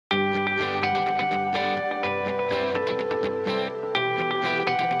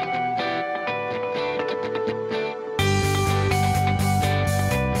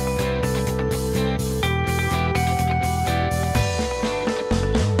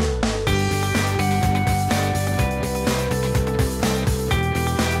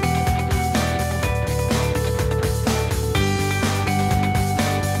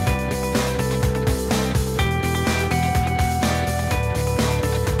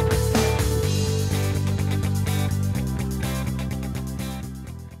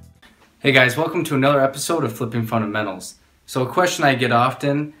Hey guys, welcome to another episode of Flipping Fundamentals. So a question I get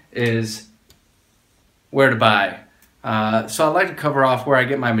often is where to buy. So I'd like to cover off where I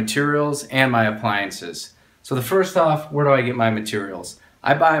get my materials and my appliances. So the first off, where do I get my materials?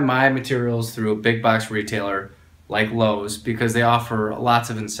 I buy my materials through a big box retailer like Lowe's because they offer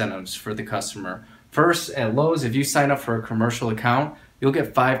lots of incentives for the customer. First, at Lowe's, if you sign up for a commercial account, you'll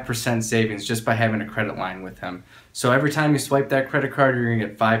get 5% savings just by having a credit line with them. So every time you swipe that credit card, you're gonna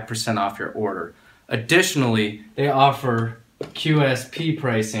get 5% off your order. Additionally, they offer QSP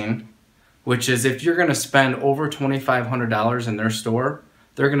pricing, which is if you're gonna spend over $2,500 in their store,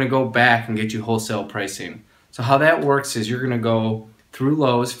 they're gonna go back and get you wholesale pricing. So how that works is you're gonna go through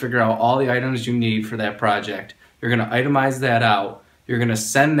Lowe's, figure out all the items you need for that project. You're gonna itemize that out. You're gonna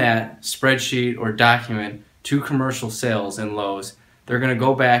send that spreadsheet or document to commercial sales in Lowe's. They're gonna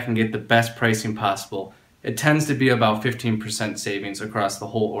go back and get the best pricing possible. It tends to be about 15% savings across the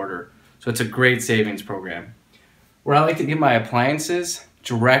whole order. So it's a great savings program. Where I like to get my appliances,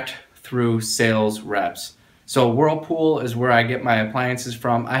 direct through sales reps. So Whirlpool is where I get my appliances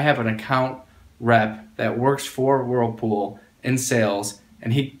from. I have an account rep that works for Whirlpool in sales,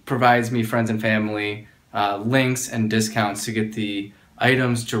 and he provides me friends and family links and discounts to get the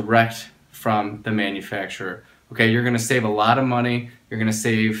items direct from the manufacturer. Okay, you're gonna save a lot of money, you're gonna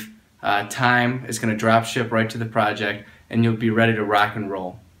save time, it's gonna drop ship right to the project, and you'll be ready to rock and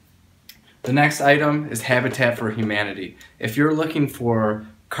roll. The next item is Habitat for Humanity. If you're looking for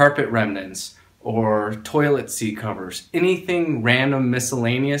carpet remnants or toilet seat covers, anything random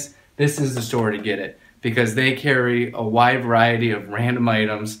miscellaneous, this is the store to get it because they carry a wide variety of random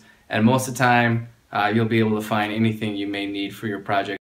items, and most of the time you'll be able to find anything you may need for your project.